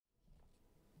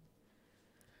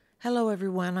Hello,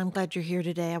 everyone. I'm glad you're here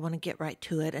today. I want to get right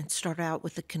to it and start out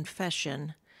with a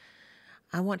confession.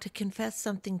 I want to confess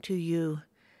something to you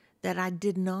that I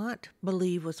did not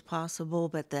believe was possible,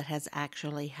 but that has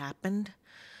actually happened.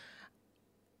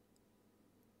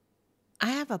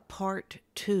 I have a part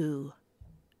two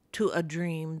to a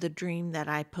dream, the dream that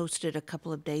I posted a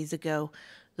couple of days ago,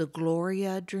 the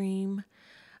Gloria dream.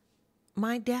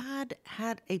 My dad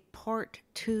had a part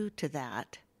two to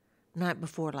that night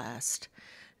before last.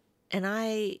 And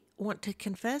I want to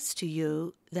confess to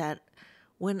you that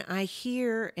when I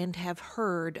hear and have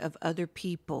heard of other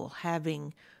people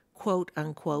having quote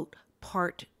unquote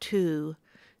part two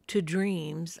to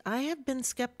dreams, I have been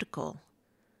skeptical.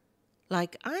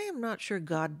 Like, I am not sure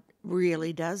God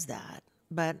really does that,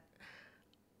 but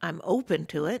I'm open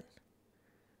to it.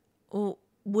 Well,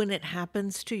 when it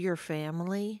happens to your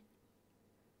family,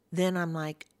 then I'm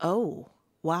like, oh,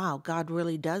 wow, God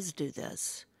really does do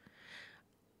this.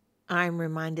 I'm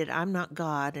reminded I'm not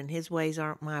God and his ways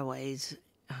aren't my ways.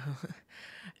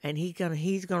 And he's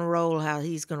gonna roll how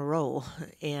he's gonna roll.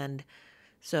 And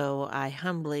so I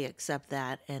humbly accept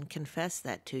that and confess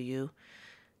that to you.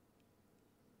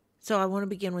 So I want to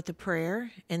begin with a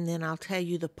prayer, and then I'll tell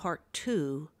you the part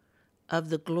two of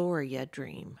the Gloria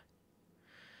dream.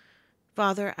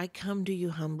 Father, I come to you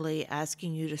humbly,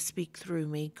 asking you to speak through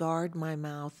me. Guard my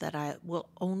mouth, that I will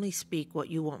only speak what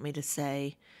you want me to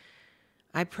say.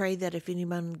 I pray that if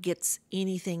anyone gets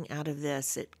anything out of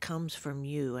this, it comes from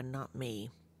you and not me.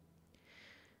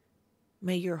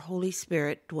 May your Holy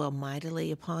Spirit dwell mightily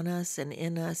upon us and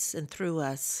in us and through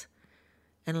us,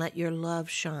 and let your love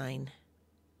shine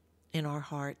in our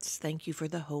hearts. Thank you for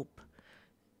the hope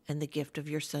and the gift of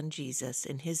your Son, Jesus.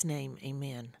 In his name,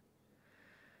 amen.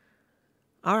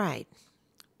 All right,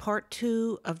 part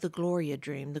two of the Gloria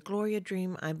dream. The Gloria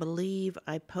dream, I believe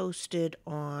I posted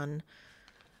on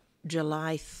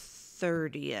July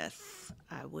 30th,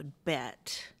 I would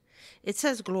bet. It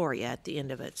says Gloria at the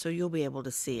end of it, so you'll be able to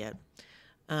see it.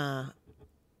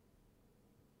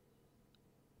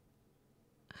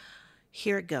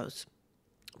 Here it goes.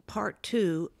 Part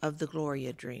two of the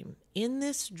Gloria dream. In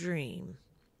this dream,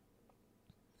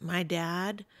 my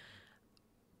dad,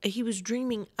 he was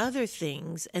dreaming other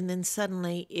things, and then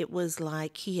suddenly it was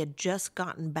like he had just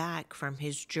gotten back from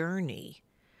his journey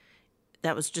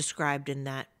that was described in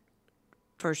that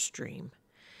first dream.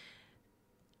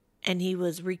 And he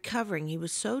was recovering. He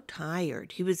was so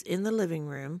tired. He was in the living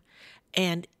room,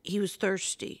 and he was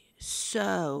thirsty,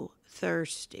 so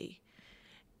thirsty.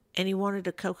 And he wanted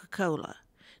a Coca-Cola.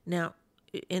 Now,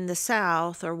 in the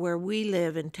South, or where we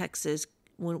live in Texas,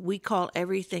 when we call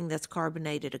everything that's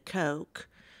carbonated a Coke.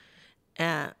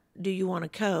 Do you want a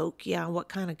Coke? Yeah, what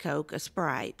kind of Coke? A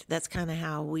Sprite. That's kind of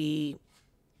how we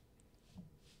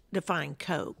define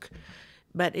Coke.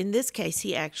 But in this case,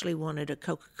 he actually wanted a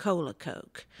Coca-Cola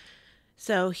Coke.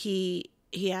 So he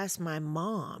asked my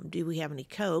mom, do we have any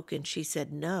Coke? And she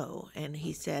said no. And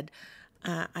he said,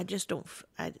 I just don't,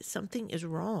 something is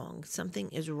wrong. Something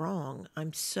is wrong.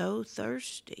 I'm so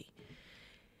thirsty.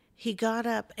 He got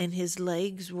up and his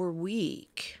legs were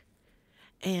weak.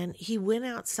 And he went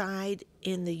outside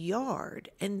in the yard,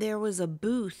 and there was a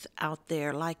booth out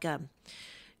there, like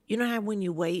you know how when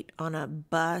you wait on a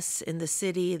bus in the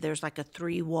city, there's like a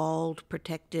 3-walled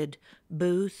protected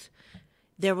booth?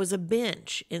 There was a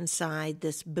bench inside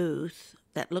this booth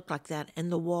that looked like that, and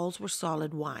the walls were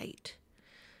solid white.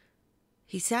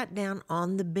 He sat down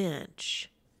on the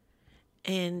bench,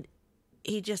 and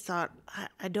he just thought,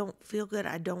 I don't feel good.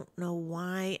 I don't know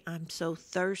why I'm so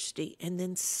thirsty. And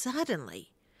then suddenly,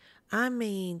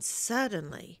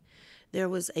 there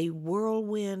was a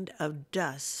whirlwind of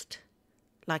dust,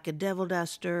 like a devil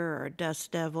duster or a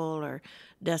dust devil or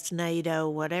dustnado,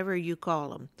 whatever you call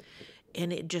them.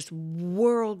 And it just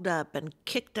whirled up and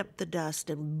kicked up the dust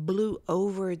and blew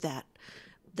over that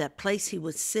place he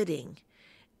was sitting.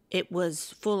 It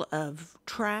was full of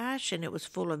trash, and it was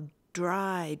full of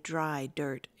dry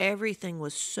dirt. Everything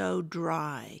was so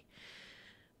dry.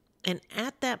 And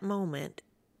at that moment,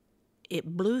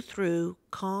 it blew through,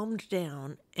 calmed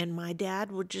down, and my dad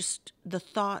the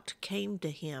thought came to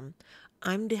him,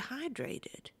 I'm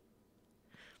dehydrated.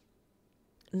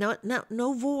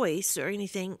 No voice or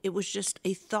anything. It was just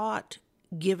a thought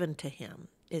given to him,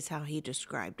 is how he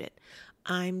described it.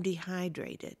 I'm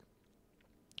dehydrated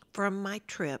from my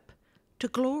trip to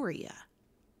Gloria,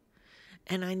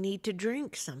 and I need to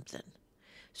drink something.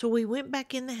 So we went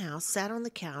back in the house, sat on the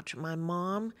couch. My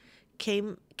mom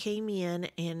came in,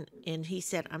 and he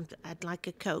said, I'd like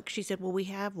a Coke. She said, well, we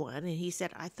have one. And he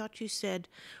said, I thought you said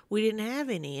we didn't have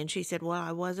any. And she said, well,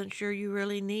 I wasn't sure you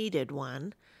really needed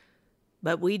one,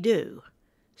 but we do.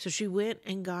 So she went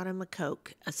and got him a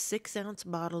Coke, a 6-ounce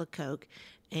bottle of Coke,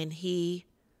 and he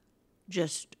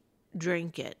just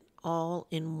drank it all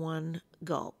in one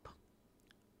gulp.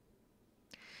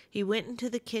 He went into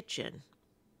the kitchen.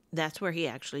 That's where he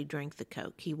actually drank the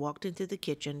Coke. He walked into the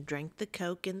kitchen, drank the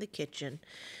Coke in the kitchen,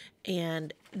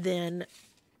 and then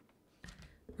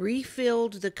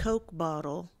refilled the Coke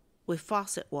bottle with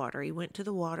faucet water. He went to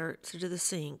the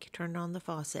sink, turned on the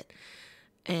faucet,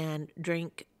 and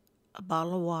drank a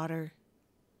bottle of water.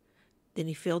 Then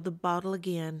he filled the bottle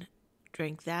again,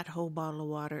 drank that whole bottle of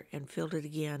water, and filled it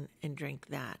again and drank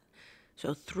that.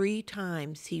 So 3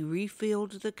 times he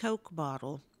refilled the Coke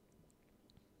bottle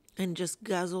and just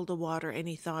guzzled the water, and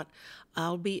he thought,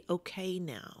 I'll be okay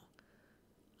now.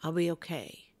 I'll be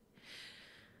okay.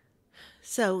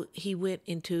 So he went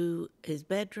into his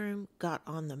bedroom, got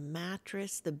on the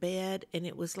mattress, the bed, and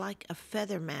it was like a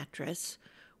feather mattress,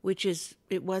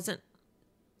 it wasn't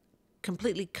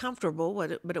completely comfortable,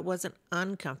 but it wasn't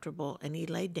uncomfortable, and he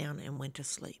laid down and went to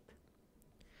sleep.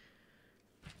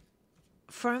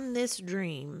 From this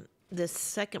dream, this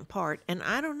second part, and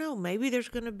I don't know, maybe there's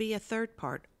going to be a third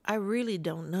part. I really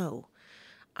don't know.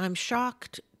 I'm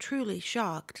shocked, truly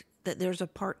shocked, that there's a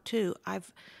part 2.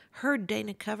 I've heard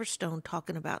Dana Coverstone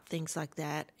talking about things like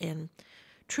that, and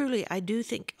truly, I do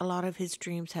think a lot of his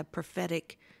dreams have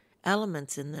prophetic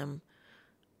elements in them,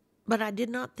 but I did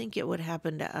not think it would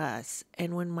happen to us.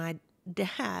 And when my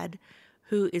dad,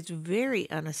 who is very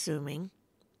unassuming,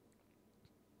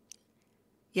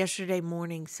 yesterday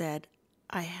morning said,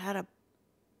 I had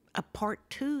a part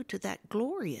 2 to that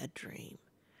Gloria dream.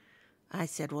 I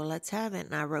said, well, let's have it,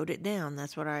 and I wrote it down.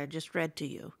 That's what I just read to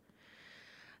you.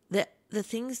 The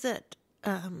things that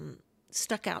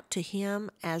stuck out to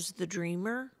him as the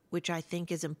dreamer, which I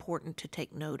think is important to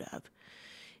take note of,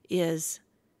 is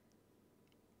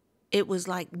it was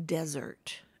like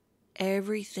desert.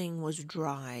 Everything was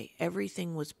dry.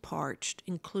 Everything was parched,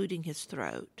 including his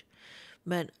throat.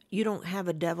 But you don't have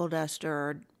a devil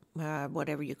duster or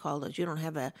whatever you call those. You don't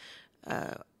have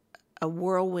a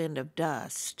whirlwind of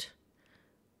dust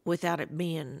without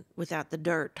the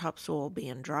dirt, topsoil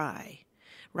being dry.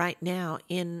 Right now,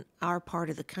 in our part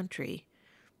of the country,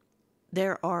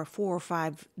 there are 4 or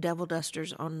 5 devil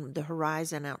dusters on the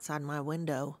horizon outside my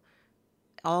window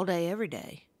all day, every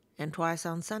day, and twice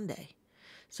on Sunday.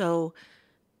 So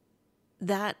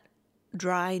that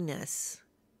dryness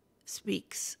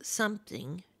speaks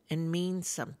something and means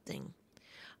something.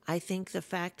 I think the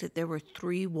fact that there were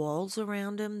 3 walls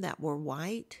around him that were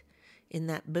white in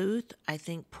that booth, I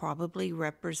think probably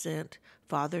represent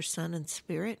Father, Son, and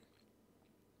Spirit.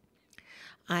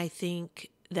 I think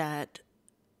that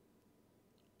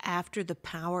after the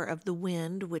power of the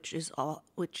wind, which is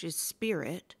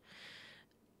spirit,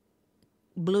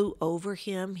 blew over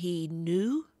him, he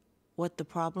knew what the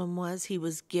problem was. He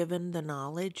was given the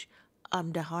knowledge,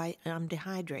 I'm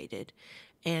dehydrated.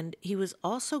 And he was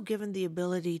also given the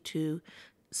ability to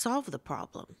solve the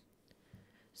problem.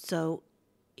 So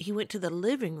he went to the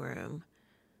living room,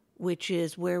 which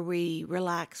is where we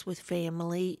relax with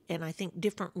family. And I think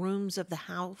different rooms of the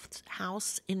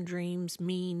house in dreams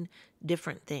mean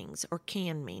different things, or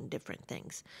can mean different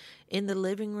things. In the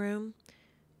living room,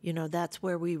 that's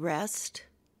where we rest.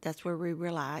 That's where we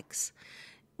relax.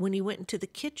 When he went into the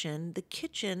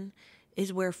kitchen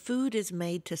is where food is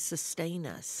made to sustain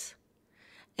us.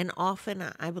 And often,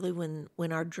 I believe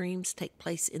when our dreams take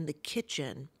place in the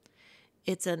kitchen,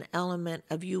 it's an element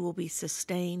of you will be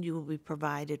sustained, you will be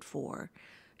provided for,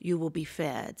 you will be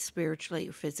fed spiritually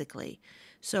or physically.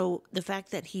 So the fact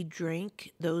that he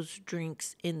drank those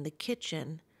drinks in the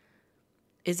kitchen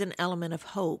is an element of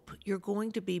hope. You're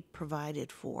going to be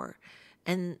provided for.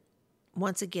 And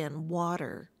once again,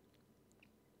 water.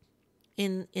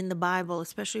 In the Bible,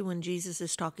 especially when Jesus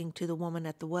is talking to the woman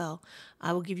at the well,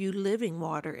 I will give you living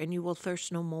water and you will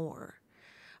thirst no more.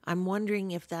 I'm wondering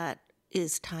if that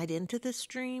is tied into this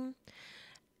dream.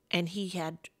 And he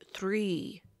had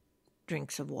 3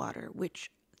 drinks of water,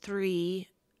 which 3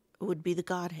 would be the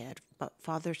Godhead, but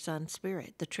Father, Son,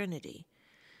 Spirit, the Trinity.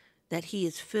 That he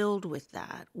is filled with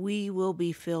that. We will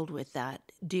be filled with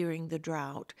that during the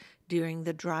drought, during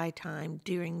the dry time,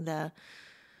 during the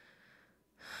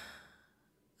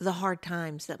hard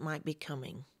times that might be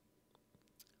coming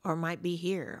or might be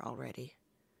here already.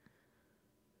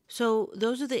 So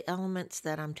those are the elements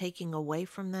that I'm taking away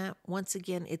from that. Once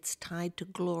again, it's tied to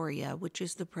Gloria, which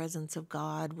is the presence of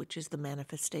God, which is the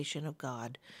manifestation of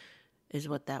God, is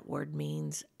what that word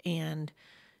means. And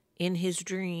in his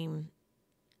dream,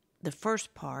 the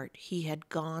first part, he had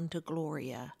gone to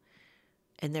Gloria,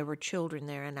 and there were children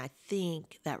there, and I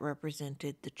think that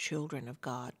represented the children of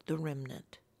God, the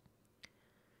remnant.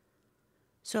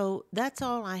 So that's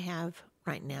all I have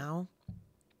right now.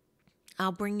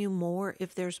 I'll bring you more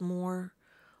if there's more.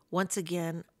 Once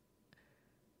again,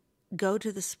 go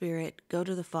to the Spirit, go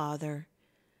to the Father,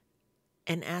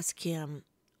 and ask Him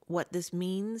what this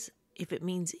means, if it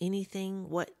means anything,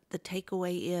 what the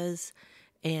takeaway is,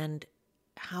 and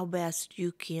how best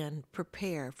you can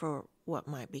prepare for what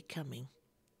might be coming.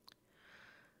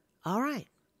 All right.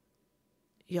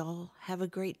 Y'all have a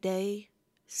great day.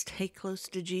 Stay close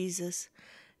to Jesus.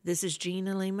 This is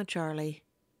Gina Lima Charlie.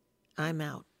 I'm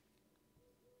out.